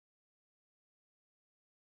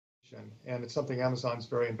hydrogen. And it's something Amazon's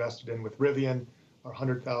very invested in with Rivian, our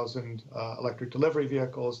 100,000 electric delivery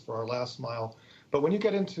vehicles for our last mile. But when you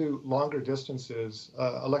get into longer distances,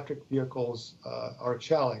 electric vehicles are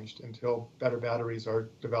challenged until better batteries are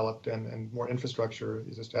developed and more infrastructure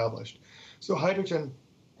is established. So hydrogen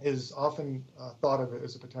is often thought of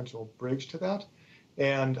as a potential bridge to that.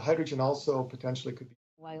 And hydrogen also potentially could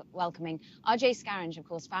be welcoming RJ Scaringe, of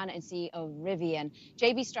course, founder and CEO of Rivian,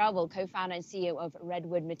 JB Straubel, co-founder and CEO of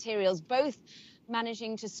Redwood Materials, both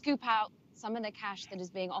managing to scoop out some of the cash that is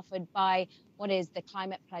being offered by what is the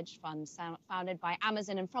Climate Pledge Fund, founded by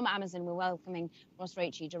Amazon. And from Amazon, we're welcoming Ross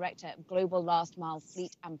Raichie, Director of Global Last Mile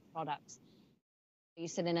Fleet and Products. You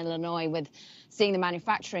sit in Illinois with seeing the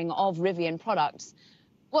manufacturing of Rivian products.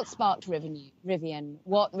 What sparked Rivian?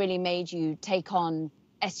 What really made you take on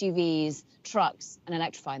SUVs, trucks, and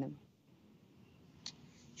electrify them?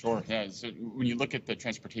 Sure, yeah. So when you look at the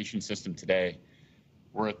transportation system today,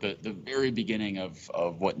 we're at the very beginning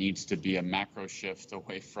of what needs to be a macro shift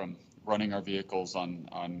away from running our vehicles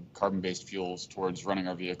on carbon-based fuels towards running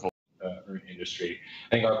our vehicles. Industry.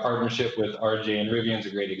 I think our partnership with RJ and Rivian is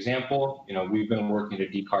a great example. You know, we've been working to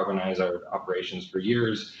decarbonize our operations for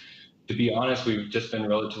years. To be honest, we've just been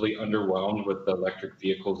relatively underwhelmed with the electric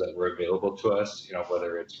vehicles that were available to us, you know,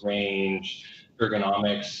 whether it's range,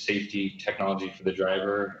 ergonomics, safety, technology for the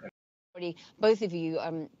driver. Both of you,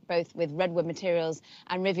 both with Redwood Materials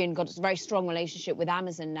and Rivian, got a very strong relationship with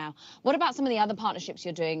Amazon now. What about some of the other partnerships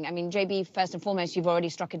you're doing? I mean, JB, first and foremost, you've already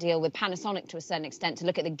struck a deal with Panasonic to a certain extent to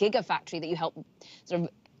look at the gigafactory that you helped sort of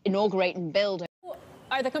inaugurate and build. Who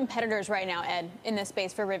are the competitors right now, Ed, in this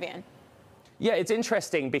space for Rivian? Yeah, it's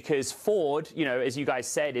interesting because Ford, you know, as you guys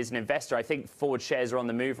said, is an investor. I think Ford shares are on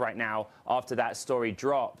the move right now after that story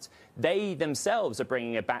dropped. They themselves are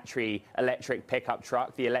bringing a battery electric pickup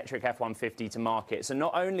truck, the electric F-150, to market. So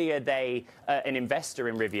not only are they an investor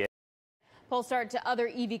in Rivian. Polestar to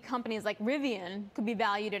other EV companies like Rivian could be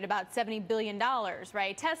valued at about $70 billion,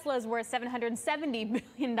 right? Tesla's worth $770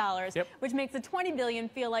 billion, which makes the $20 billion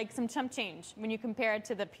feel like some chump change when you compare it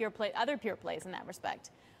to the other pure plays in that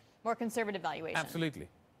respect. More conservative valuation. Absolutely.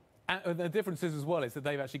 And the difference is as well is that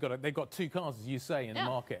they've got two cars, as you say, in the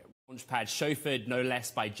market. Launchpad chauffeured no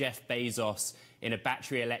less by Jeff Bezos in a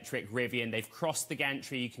battery electric Rivian. They've crossed the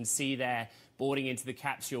gantry. You can see there boarding into the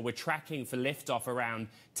capsule. We're tracking for liftoff around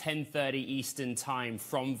 10:30 Eastern time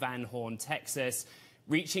from Van Horn, Texas,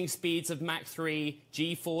 reaching speeds of Mach 3,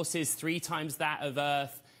 G-forces 3 times that of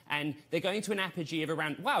Earth, and they're going to an apogee of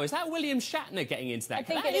around, wow, is that William Shatner getting into that? I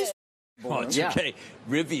think it is. Well, it's okay.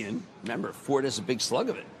 Rivian, remember, Ford has a big slug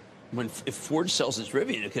of it. If Ford sells its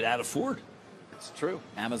Rivian, it could add a Ford. It's true.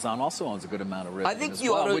 Amazon also owns a good amount of Rivian, I think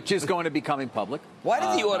you ought to, which is going to be coming public. Why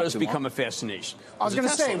did the autos become a fascination? I was going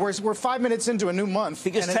to say, we're 5 minutes into a new month,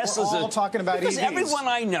 because Tesla's all talking about because EVs. Everyone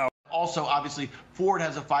I know. Also, obviously, Ford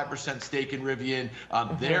has a 5% stake in Rivian.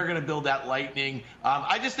 They're going to build that Lightning.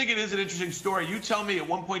 I just think it is an interesting story. You tell me at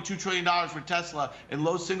 $1.2 trillion for Tesla and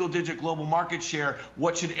low single-digit global market share,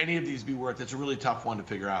 what should any of these be worth? It's a really tough one to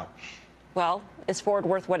figure out. Well, is Ford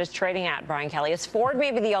worth what it's trading at, Brian Kelly? Is Ford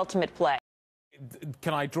maybe the ultimate play?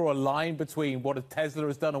 Can I draw a line between what Tesla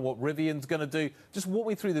has done and what Rivian's going to do? Just walk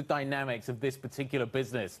me through the dynamics of this particular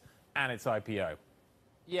business and its IPO.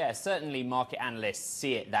 Yeah, certainly market analysts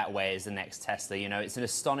see it that way as the next Tesla. You know, it's an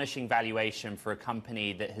astonishing valuation for a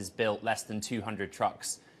company that has built less than 200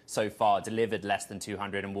 trucks so far, delivered less than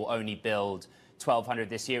 200, and will only build 1,200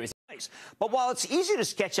 this year. But while it's easy to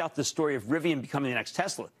sketch out the story of Rivian becoming the next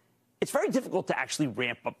Tesla, it's very difficult to actually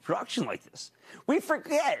ramp up production like this. We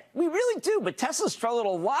forget, we really do, but Tesla struggled a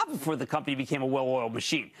lot before the company became a well-oiled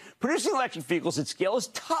machine. Producing electric vehicles at scale is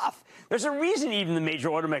tough. There's a reason even the major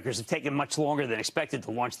automakers have taken much longer than expected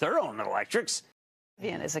to launch their own electrics.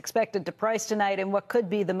 Rivian is expected to price tonight in what could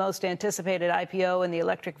be the most anticipated IPO in the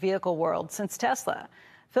electric vehicle world since Tesla.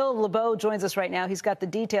 Phil LeBeau joins us right now. He's got the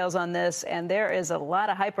details on this, and there is a lot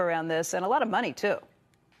of hype around this and a lot of money, too.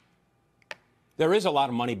 There is a lot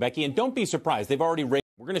of money, Becky, and don't be surprised. They've already raised.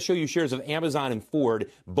 We're going to show you shares of Amazon and Ford.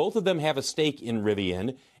 Both of them have a stake in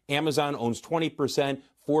Rivian. Amazon owns 20%.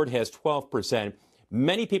 Ford has 12%.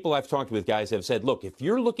 Many people I've talked with, guys, have said, look, if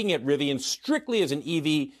you're looking at Rivian strictly as an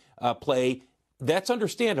EV play, that's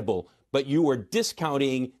understandable, but you are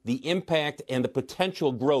discounting the impact and the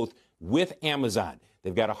potential growth with Amazon.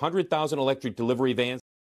 They've got 100,000 electric delivery vans.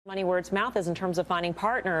 Money where its mouth is in terms of finding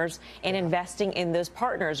partners and investing in those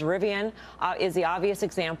partners. Rivian is the obvious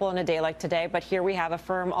example in a day like today, but here we have a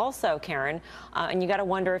firm also, Karen, and you got to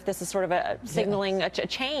wonder if this is sort of a signaling a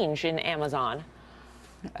change in Amazon.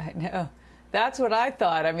 I know. That's what I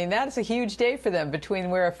thought. I mean, that's a huge day for them between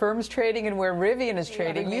where Affirm's trading and where Rivian is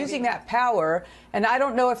trading, using that power. And I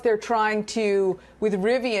don't know if they're trying to, with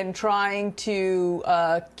Rivian, trying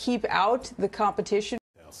to keep out the competition.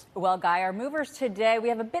 Well, Guy, our movers today, we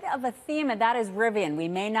have a bit of a theme, and that is Rivian. We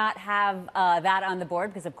may not have that on the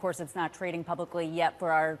board because, of course, it's not trading publicly yet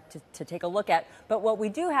for our to take a look at. But what we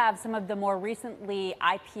do have, some of the more recently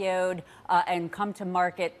IPO'd and come to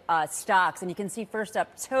market stocks. And you can see first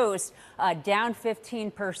up, Toast, down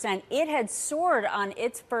 15%. It had soared on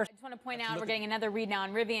its first. I just want to point out we're getting another read now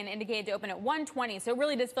on Rivian, indicated to open at 120. So it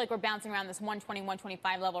really does feel like we're bouncing around this 120,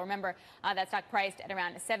 125 level. Remember, that stock priced at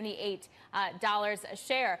around $78 a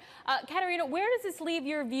share. Katerina, where does this leave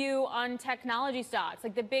your view on technology stocks,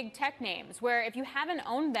 like the big tech names, where if you haven't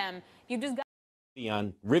owned them, you've just got...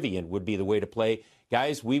 On Rivian would be the way to play.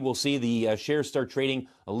 Guys, we will see the shares start trading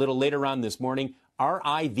a little later on this morning.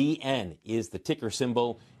 RIVN is the ticker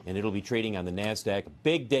symbol, and it'll be trading on the NASDAQ.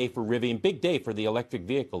 Big day for Rivian, big day for the electric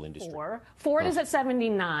vehicle industry. Ford is at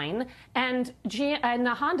 79, and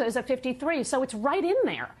Honda is at 53, so it's right in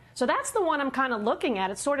there. So that's the one I'm kind of looking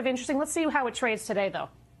at. It's sort of interesting. Let's see how it trades today, though.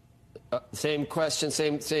 Same question,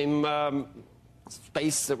 same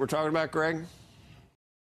space that we're talking about, Greg?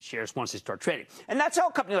 Shares once they start trading. And that's how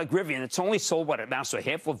a company like Rivian, it's only sold what amounts to a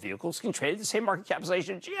handful of vehicles, can trade at the same market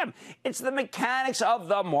capitalization as GM. It's the mechanics of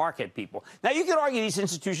the market, people. Now, you could argue these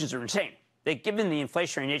institutions are insane. Given the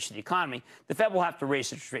inflationary nature of the economy, the Fed will have to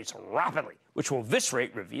raise interest rates rapidly, which will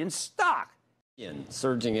eviscerate Rivian's stock.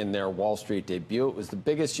 Surging in their Wall Street debut. It was the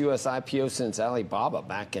biggest U.S. IPO since Alibaba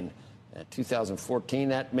back in 2014.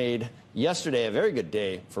 That made yesterday a very good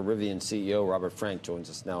day for Rivian CEO Robert Frank. Joins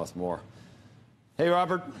us now with more. Hey,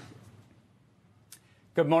 Robert.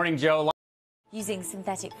 Good morning, Joe. Using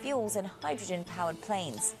synthetic fuels and hydrogen-powered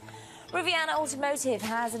planes. Rivian Automotive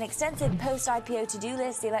has an extensive post-IPO to-do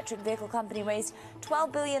list. The electric vehicle company raised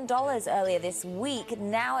 $12 billion earlier this week.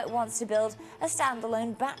 Now it wants to build a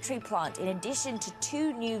standalone battery plant, in addition to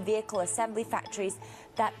 2 new vehicle assembly factories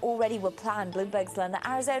that already were planned. Bloomberg's learned that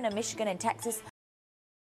Arizona, Michigan, and Texas.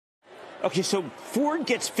 Okay, so Ford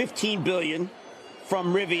gets $15 billion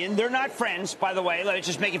from Rivian. They're not friends, by the way. Let's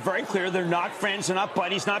just make it very clear. They're not friends. They're not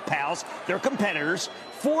buddies, not pals. They're competitors.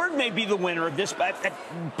 Ford may be the winner of this, but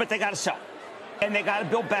they got to sell. And they got to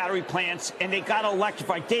build battery plants, and they got to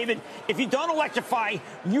electrify. David, if you don't electrify,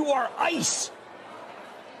 you are ice.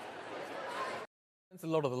 A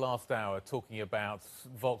lot of the last hour talking about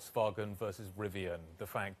Volkswagen versus Rivian, the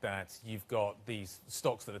fact that you've got these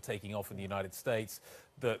stocks that are taking off in the United States,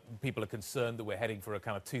 that people are concerned that we're heading for a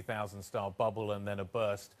kind of 2000-style bubble and then a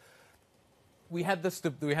burst. We had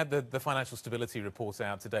the financial stability report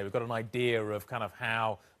out today. We've got an idea of kind of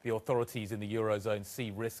how the authorities in the Eurozone see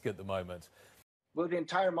risk at the moment. Will the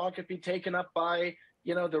entire market be taken up by,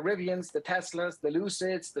 the Rivians, the Teslas, the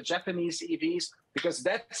Lucids, the Japanese EVs? Because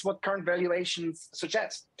that's what current valuations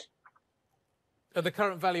suggest. Are the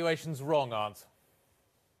current valuations wrong, Arndt?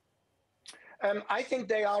 I think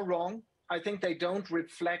they are wrong. I think they don't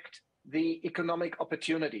reflect the economic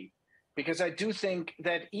opportunity. Because I do think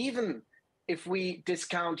that even if we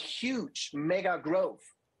discount huge mega growth,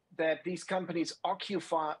 that these companies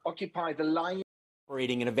occupy the line.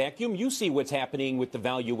 Operating in a vacuum, you see what's happening with the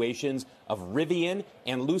valuations of Rivian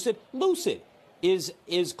and Lucid. Lucid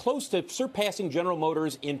is close to surpassing General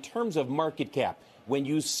Motors in terms of market cap. When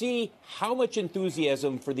you see how much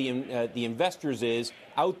enthusiasm for the investors is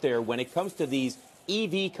out there when it comes to these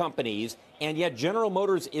EV companies, and yet General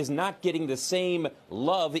Motors is not getting the same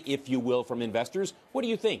love, if you will, from investors, what do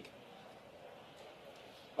you think?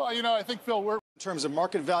 Well, I think, Phil, we're in terms of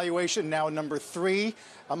market valuation now number 3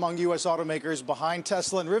 among U.S. automakers behind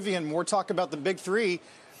Tesla and Rivian. More talk about the big 3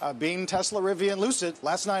 being Tesla, Rivian, Lucid.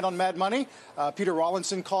 Last night on Mad Money, Peter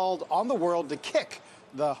Rawlinson called on the world to kick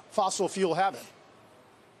the fossil fuel habit.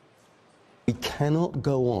 We cannot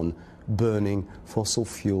go on burning fossil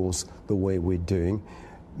fuels the way we're doing.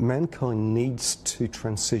 Mankind needs to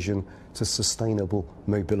transition to sustainable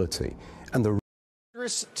mobility. And the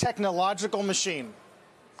technological machine.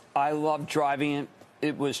 I love driving it.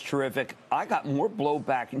 It was terrific. I got more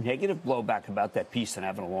blowback, negative blowback about that piece than I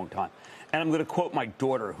have in a long time. And I'm going to quote my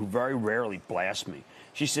daughter, who very rarely blasts me.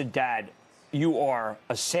 She said, "Dad, you are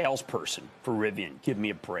a salesperson for Rivian. Give me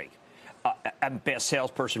a break. I'm a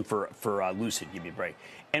salesperson for Lucid. Give me a break."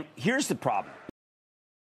 And here's the problem.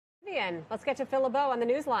 Rivian. Let's get to Phil LeBeau on the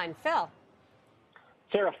Newsline. Phil.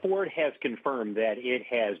 Sarah, Ford has confirmed that it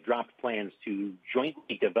has dropped plans to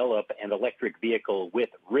jointly develop an electric vehicle with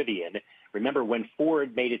Rivian. Remember, when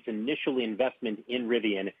Ford made its initial investment in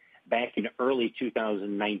Rivian back in early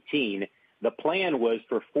 2019, the plan was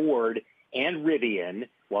for Ford and Rivian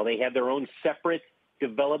while they have their own separate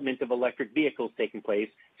development of electric vehicles taking place,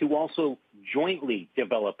 to also jointly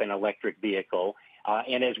develop an electric vehicle.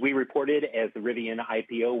 And as we reported, as the Rivian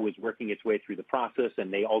IPO was working its way through the process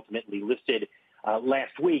and they ultimately listed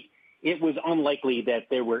last week, it was unlikely that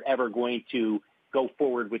they were ever going to go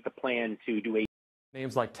forward with the plan to do a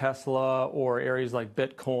names like Tesla or areas like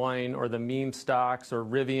Bitcoin or the meme stocks or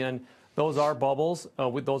Rivian. Those are bubbles.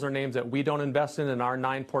 Those are names that we don't invest in our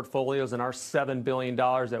 9 portfolios and our $7 billion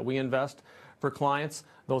that we invest for clients.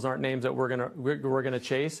 Those aren't names that we're gonna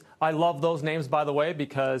chase. I love those names, by the way,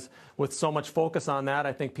 because with so much focus on that,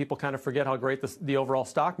 I think people kind of forget how great the overall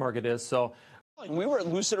stock market is. So. We were at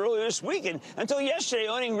Lucid earlier this week, and until yesterday,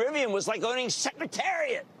 owning Rivian was like owning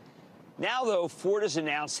Secretariat. Now, though, Ford has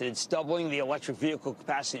announced that it's doubling the electric vehicle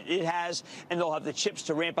capacity it has, and they'll have the chips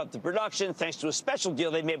to ramp up the production thanks to a special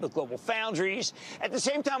deal they made with Global Foundries. At the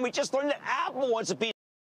same time, we just learned that Apple wants to be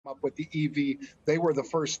up with the EV. They were the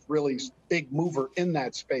first really big mover in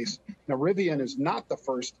that space. Now, Rivian is not the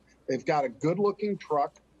first. They've got a good-looking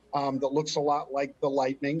truck that looks a lot like the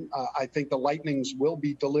Lightning. I think the Lightnings will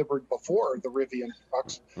be delivered before the Rivian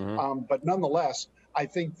trucks. But nonetheless, I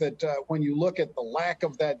think that when you look at the lack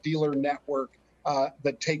of that dealer network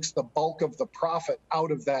that takes the bulk of the profit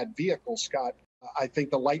out of that vehicle, Scott, I think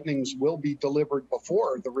the Lightnings will be delivered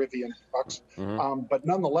before the Rivian trucks. But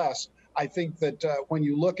nonetheless, I think that when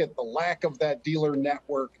you look at the lack of that dealer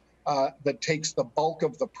network that takes the bulk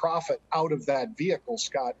of the profit out of that vehicle,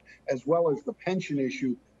 Scott, as well as the pension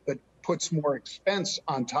issue that puts more expense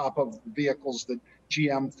on top of the vehicles that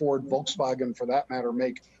GM, Ford, Volkswagen, for that matter,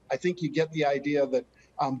 make, I think you get the idea that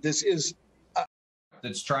this is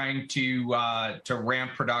that's trying to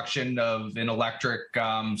ramp production of an electric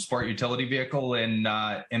sport utility vehicle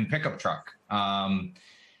and pickup truck.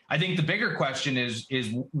 I think the bigger question is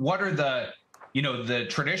what are the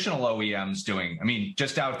traditional OEMs doing? I mean,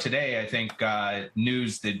 just out today, I think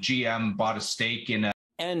news that GM bought a stake in a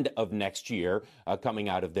end of next year coming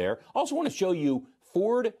out of there. Also want to show you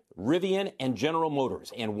Ford, Rivian, and General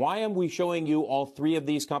Motors. And why am we showing you all 3 of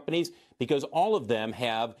these companies? Because all of them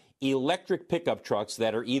have electric pickup trucks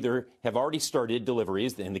that are either have already started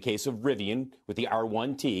deliveries. In the case of Rivian with the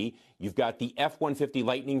R1T, you've got the F-150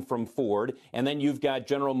 Lightning from Ford, and then you've got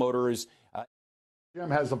General Motors.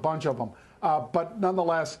 Jim has a bunch of them. But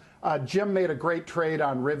nonetheless, Jim made a great trade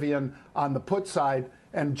on Rivian on the put side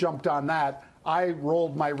and jumped on that. I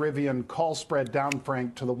rolled my Rivian call spread down,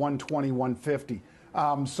 Frank, to the 120, 150.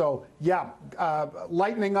 So, yeah,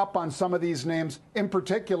 lightening up on some of these names, in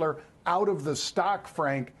particular, out of the stock,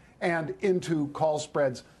 Frank, and into call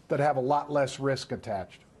spreads that have a lot less risk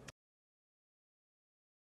attached.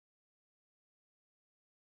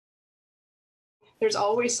 There's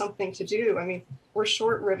always something to do. I mean, we're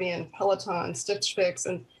short Rivian, Peloton, Stitch Fix,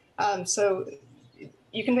 and so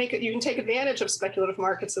you can take advantage of speculative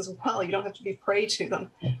markets as well. You don't have to be prey to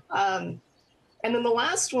them. And then the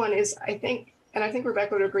last one is, I think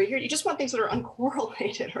Rebecca would agree here, you just want things that are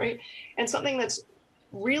uncorrelated, right? And something that's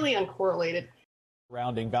really uncorrelated.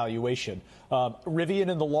 Surrounding valuation. Rivian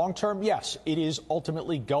in the long term, yes, it is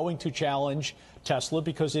ultimately going to challenge Tesla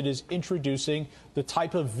because it is introducing the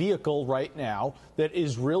type of vehicle right now that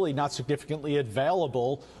is really not significantly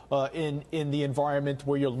available in the environment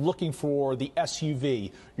where you're looking for the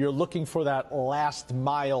SUV, you're looking for that last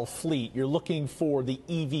mile fleet, you're looking for the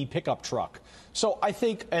EV pickup truck. So I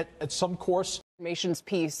think at some course. Information's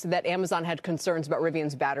piece that Amazon had concerns about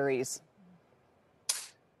Rivian's batteries.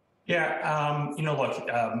 Yeah, look,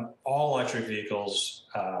 all electric vehicles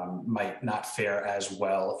might not fare as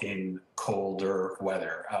well in colder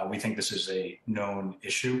weather. We think this is a known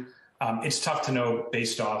issue. It's tough to know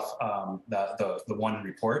based off the one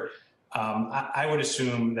report. I would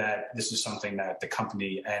assume that this is something that the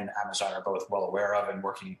company and Amazon are both well aware of and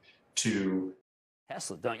working to.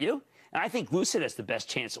 Tesla, don't you? And I think Lucid has the best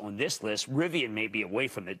chance on this list. Rivian may be away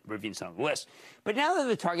from it. Rivian's on the list. But now they're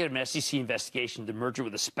the target of an SEC investigation, the merger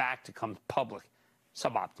with a SPAC to come public.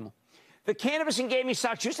 Suboptimal. The cannabis and gaming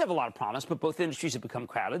stocks used to have a lot of promise, but both industries have become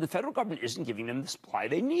crowded. The federal government isn't giving them the supply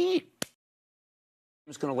they need.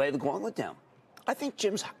 Jim's going to lay the gauntlet down. I think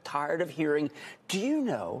Jim's tired of hearing, do you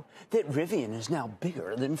know that Rivian is now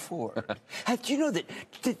bigger than Ford? Do you know that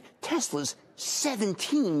Tesla's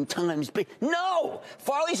 17 times big? No!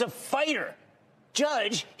 Farley's a fighter.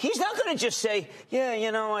 Judge, he's not going to just say,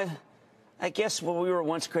 yeah, I guess we were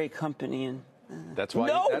once a great company. And that's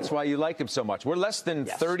why you like him so much. We're less than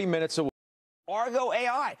 30 minutes away. Argo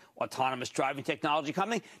AI, autonomous driving technology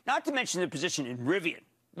company, not to mention their position in Rivian.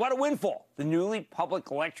 What a windfall. The newly public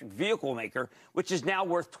electric vehicle maker, which is now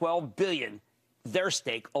worth $12 billion, their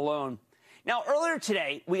stake alone. Now, earlier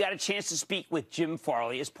today, we got a chance to speak with Jim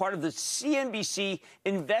Farley as part of the CNBC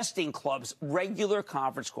Investing Club's regular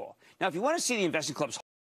conference call. Now, if you want to see the Investing Club's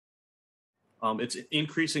it's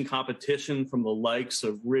increasing competition from the likes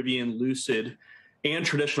of Rivian, Lucid, and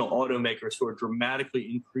traditional automakers who are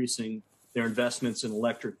dramatically increasing their investments in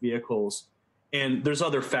electric vehicles. And there's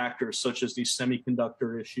other factors such as these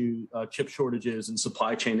semiconductor issue, chip shortages and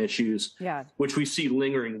supply chain issues, which we see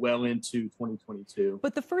lingering well into 2022.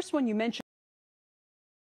 But the first one you mentioned.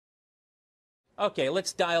 Okay,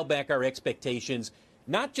 let's dial back our expectations,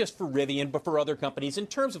 not just for Rivian, but for other companies in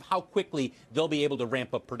terms of how quickly they'll be able to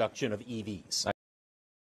ramp up production of EVs.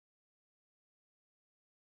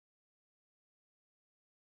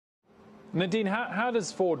 Nadine, how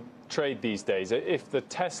does Ford trade these days? If the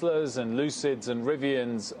Teslas and Lucids and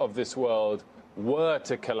Rivians of this world were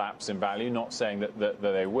to collapse in value, not saying that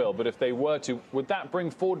they will, but if they were to, would that bring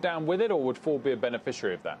Ford down with it, or would Ford be a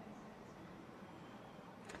beneficiary of that?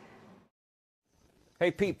 Hey,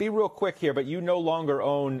 Pete, be real quick here, but you no longer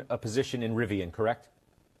own a position in Rivian, correct?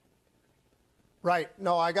 Right.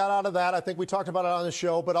 No, I got out of that. I think we talked about it on the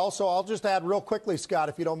show. But also, I'll just add real quickly, Scott,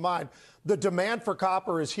 if you don't mind. The demand for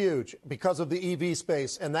copper is huge because of the EV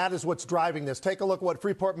space, and that is what's driving this. Take a look at what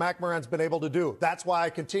Freeport-McMoRan's been able to do. That's why I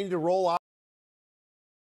continue to roll out.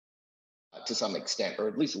 To some extent, or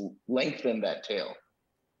at least lengthen that tail.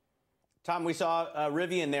 Tom, we saw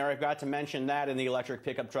Rivian there. I forgot to mention that in the electric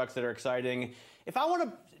pickup trucks that are exciting. If I want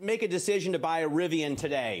to make a decision to buy a Rivian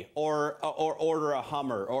today or order a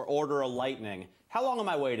Hummer or order a Lightning, how long am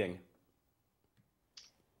I waiting?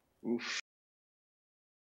 Oof.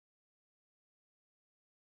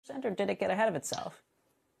 Or did it get ahead of itself?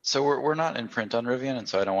 So we're not in print on Rivian, and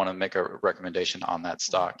so I don't want to make a recommendation on that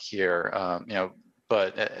stock here.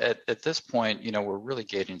 But at this point, we're really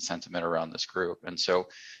gauging sentiment around this group. And so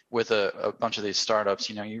with a bunch of these startups,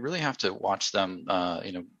 you really have to watch them,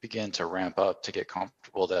 begin to ramp up to get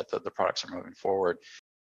comfortable that the products are moving forward.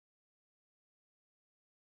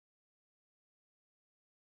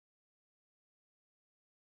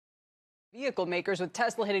 Vehicle makers, with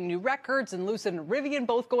Tesla hitting new records and Lucid and Rivian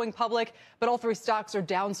both going public. But all three stocks are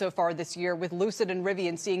down so far this year, with Lucid and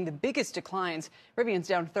Rivian seeing the biggest declines. Rivian's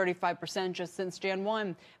down 35% just since Jan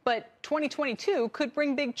 1. But 2022 could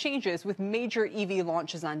bring big changes with major EV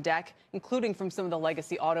launches on deck, including from some of the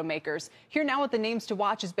legacy automakers. Here now with the names to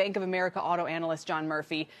watch is Bank of America auto analyst John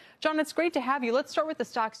Murphy. John, it's great to have you. Let's start with the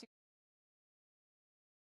stocks.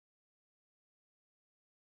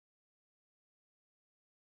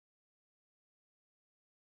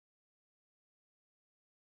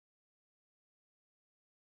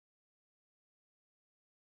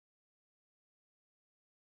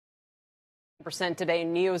 Percent today.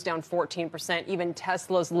 NIO's down 14%. Even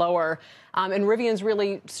Tesla's lower. And Rivian's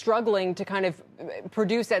really struggling to kind of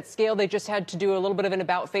produce at scale. They just had to do a little bit of an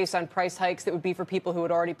about face on price hikes that would be for people who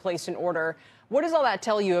had already placed an order. What does all that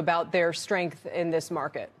tell you about their strength in this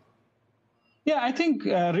market? Yeah, I think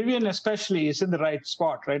Rivian especially is in the right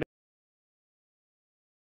spot, right?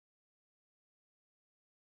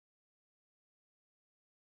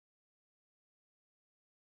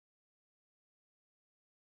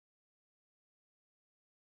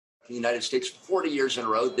 The United States 40 years in a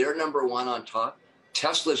row. They're number one on top.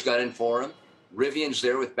 Tesla's got in for them. Rivian's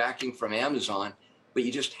there with backing from Amazon. But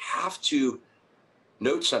you just have to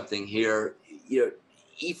note something here.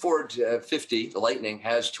 E-Ford 50, the Lightning,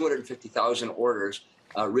 has 250,000 orders.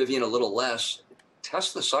 Rivian a little less.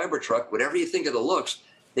 Tesla Cybertruck, whatever you think of the looks,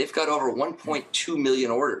 they've got over 1.2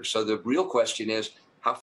 million orders. So the real question is,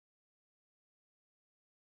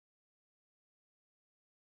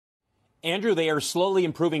 Andrew, they are slowly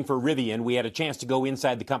improving for Rivian. We had a chance to go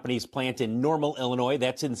inside the company's plant in Normal, Illinois.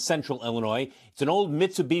 That's in central Illinois. It's an old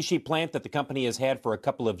Mitsubishi plant that the company has had for a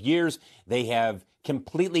couple of years. They have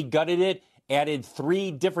completely gutted it, added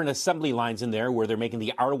 3 different assembly lines in there where they're making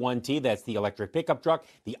the R1T, that's the electric pickup truck,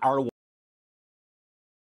 the R1.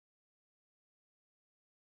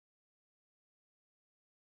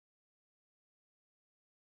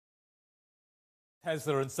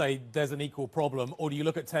 Tesla and say there's an equal problem, or do you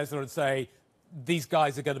look at Tesla and say these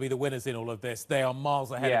guys are going to be the winners in all of this? They are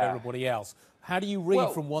miles ahead of everybody else. How do you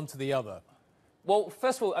read from one to the other? Well,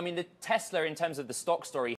 first of all, I mean, the Tesla, in terms of the stock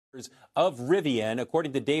story of Rivian,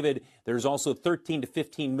 according to David, there's also 13 to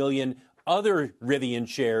 15 million other Rivian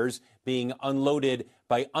shares being unloaded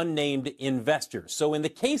by unnamed investors. So in the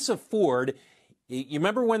case of Ford, you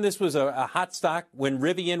remember when this was a hot stock, when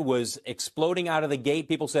Rivian was exploding out of the gate?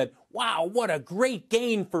 People said, wow, what a great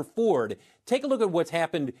gain for Ford. Take a look at what's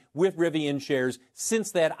happened with Rivian shares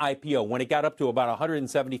since that IPO, when it got up to about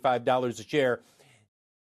 $175 a share.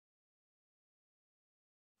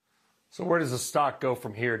 So where does the stock go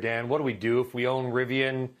from here, Dan? What do we do if we own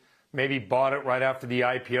Rivian? Maybe bought it right after the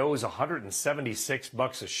IPO. It was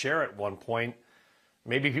 $176 a share at one point.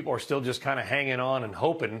 Maybe people are still just kind of hanging on and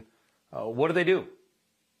hoping. What do they do?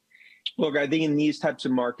 Look, I think in these types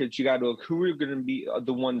of markets, you got to look who are going to be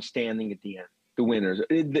the ones standing at the end, the winners.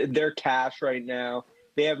 They're cash right now.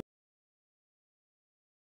 They have.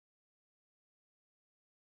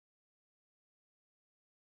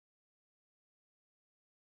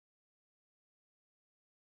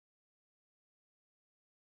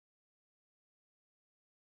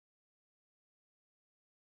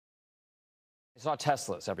 I saw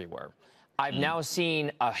Teslas everywhere. I've now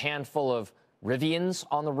seen a handful of Rivians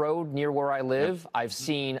on the road near where I live. I've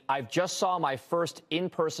just saw my first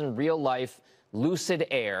in-person real-life Lucid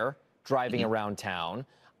Air driving around town.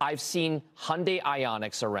 I've seen Hyundai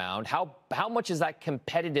Ioniqs around. How much is that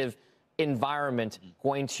competitive environment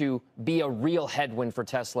going to be a real headwind for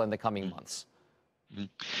Tesla in the coming months?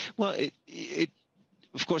 Well,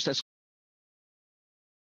 of course, that's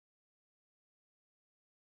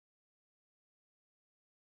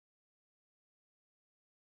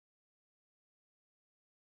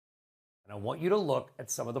I want you to look at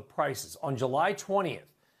some of the prices. On July 20th,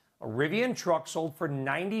 a Rivian truck sold for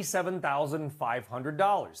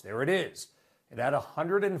 $97,500. There it is. It had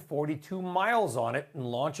 142 miles on it and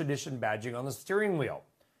launch edition badging on the steering wheel.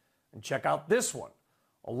 And check out this one,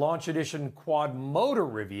 a launch edition quad motor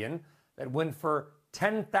Rivian that went for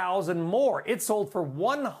 $10,000 more. It sold for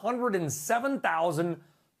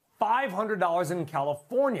 $107,500 in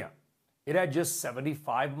California. It had just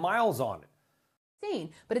 75 miles on it.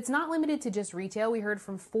 But it's not limited to just retail. We heard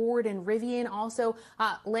from Ford and Rivian also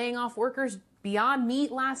laying off workers. Beyond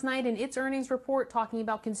Meat last night in its earnings report talking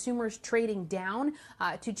about consumers trading down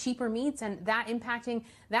to cheaper meats and that impacting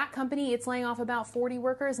that company. It's laying off about 40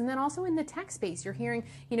 workers. And then also in the tech space, you're hearing,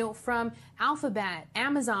 from Alphabet,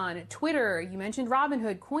 Amazon, Twitter. You mentioned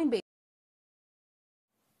Robinhood, Coinbase.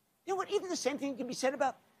 You know what? Even the same thing can be said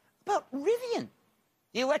about Rivian,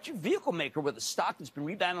 the electric vehicle maker with a stock that's been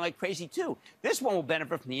rebounding like crazy, too. This one will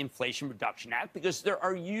benefit from the Inflation Reduction Act because there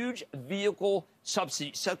are huge vehicle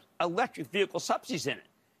subsidies, electric vehicle subsidies in it.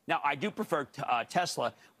 Now, I do prefer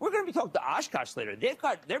Tesla. We're going to be talking to Oshkosh later.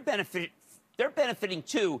 They're benefiting,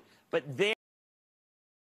 too, but they're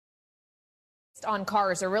on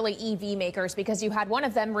cars are really EV makers because you had one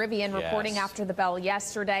of them, Rivian, reporting after the bell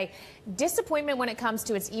yesterday. Disappointment when it comes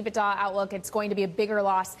to its EBITDA outlook. It's going to be a bigger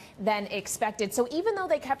loss than expected. So even though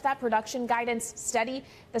they kept that production guidance steady,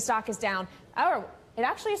 the stock is down. Oh, it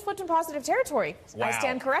actually has flipped in positive territory. Wow. I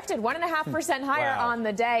stand corrected. 1.5% higher on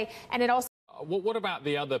the day. And it also. What about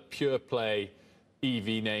the other pure play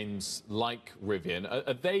EV names like Rivian?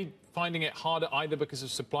 Are they finding it harder either because of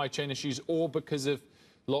supply chain issues or because of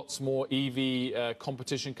lots more EV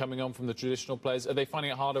competition coming on from the traditional players? Are they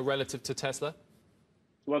finding it harder relative to Tesla?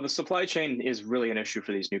 Well, the supply chain is really an issue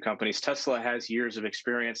for these new companies. Tesla has years of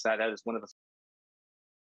experience. That is one of the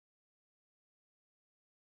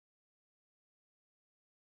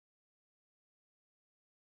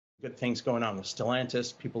good things going on with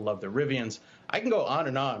Stellantis. People love the Rivians. I can go on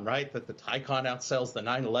and on, right? That the Taycan outsells the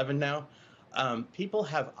 911 now. People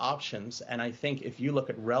have options, and I think if you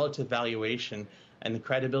look at relative valuation and the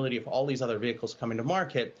credibility of all these other vehicles coming to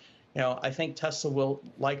market, I think Tesla will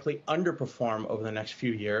likely underperform over the next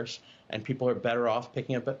few years, and people are better off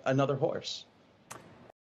picking up another horse.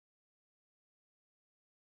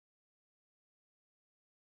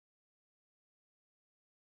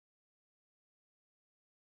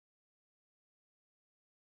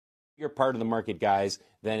 You're part of the market, guys,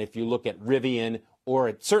 than if you look at Rivian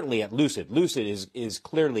or certainly at Lucid. Lucid is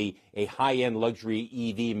clearly a high-end luxury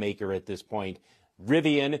EV maker at this point.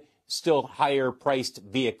 Rivian, still higher priced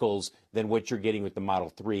vehicles than what you're getting with the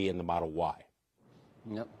Model 3 and the Model Y.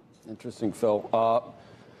 Yep, interesting, Phil.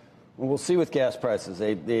 We'll see with gas prices.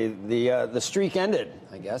 The streak ended,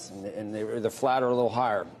 I guess, and they're flat or a little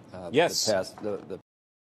higher. Yes.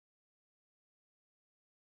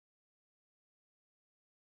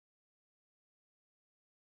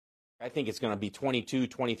 I think it's going to be 22,000,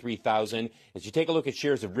 23,000. As you take a look at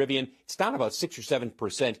shares of Rivian, it's down about 6 or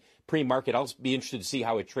 7% pre-market. I'll be interested to see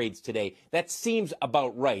how it trades today. That seems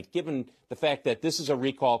about right, given the fact that this is a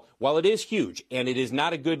recall. While it is huge and it is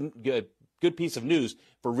not a good piece of news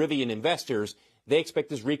for Rivian investors, they expect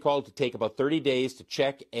this recall to take about 30 days to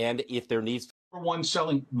check, and if there needs to. Number one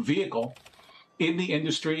selling vehicle in the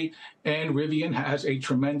industry, and Rivian has a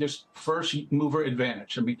tremendous first mover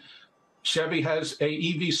advantage. I mean, Chevy has a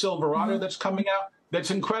EV Silverado that's coming out.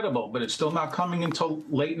 That's incredible, but it's still not coming until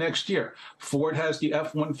late next year. Ford has the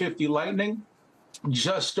F-150 Lightning.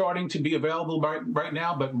 just starting to be available right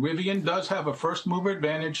now, but Rivian does have a first mover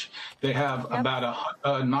advantage. They have about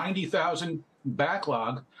a 90,000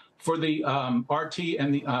 backlog for the RT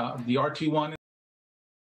and the RT1.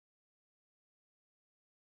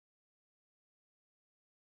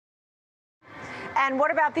 And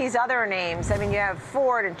what about these other names? I mean, you have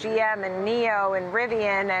Ford and GM and NIO and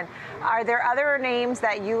Rivian. And are there other names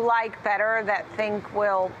that you like better that think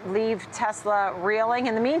will leave Tesla reeling?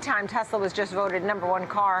 In the meantime, Tesla was just voted #1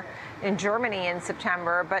 car in Germany in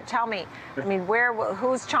September. But tell me, I mean,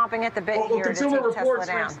 who's chomping at the bit here to Consumer take Reports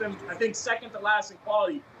Tesla ranks down? them, I think, second to last in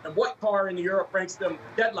quality. And what car in Europe ranks them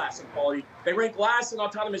dead last in quality? They rank last in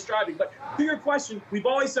autonomous driving. But to your question, we've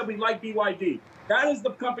always said we like BYD. That is the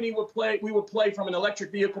company we would play from an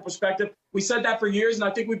electric vehicle perspective. We said that for years, and I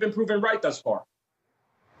think we've been proven right thus far.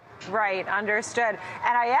 Right, understood.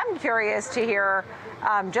 And I am curious to hear,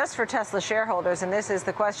 just for Tesla shareholders, and this is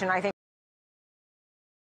the question I think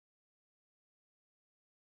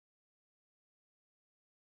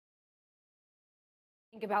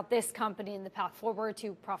about this company and the path forward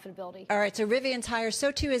to profitability. All right, so Rivian's higher.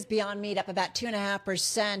 So too is Beyond Meat, up about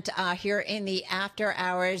 2.5% here in the after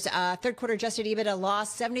hours. Third quarter adjusted EBITDA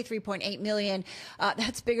loss, $73.8 million.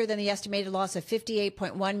 That's bigger than the estimated loss of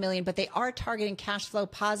 $58.1 million, but they are targeting cash flow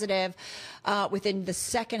positive within the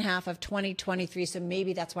second half of 2023. So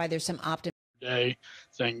maybe that's why there's some optimism. Day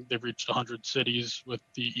saying they've reached 100 cities with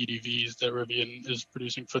the EDVs that Rivian is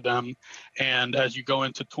producing for them. And as you go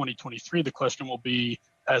into 2023, the question will be,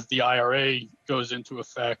 as the IRA goes into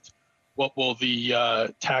effect, what will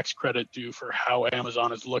the tax credit do for how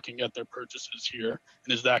Amazon is looking at their purchases here?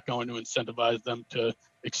 And is that going to incentivize them to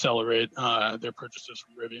accelerate their purchases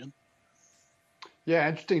from Rivian? Yeah,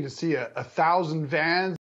 interesting to see 1,000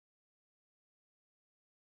 vans.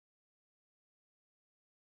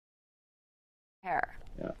 Yeah.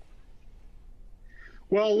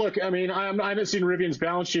 Well, look, I mean, I haven't seen Rivian's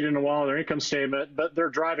balance sheet in a while, their income statement, but they're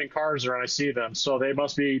driving cars around. I see them, so they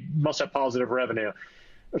must have positive revenue.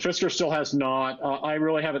 Fisker still has not. I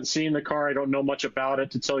really haven't seen the car. I don't know much about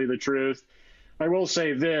it, to tell you the truth. I will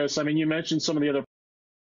say this. I mean, you mentioned some of the other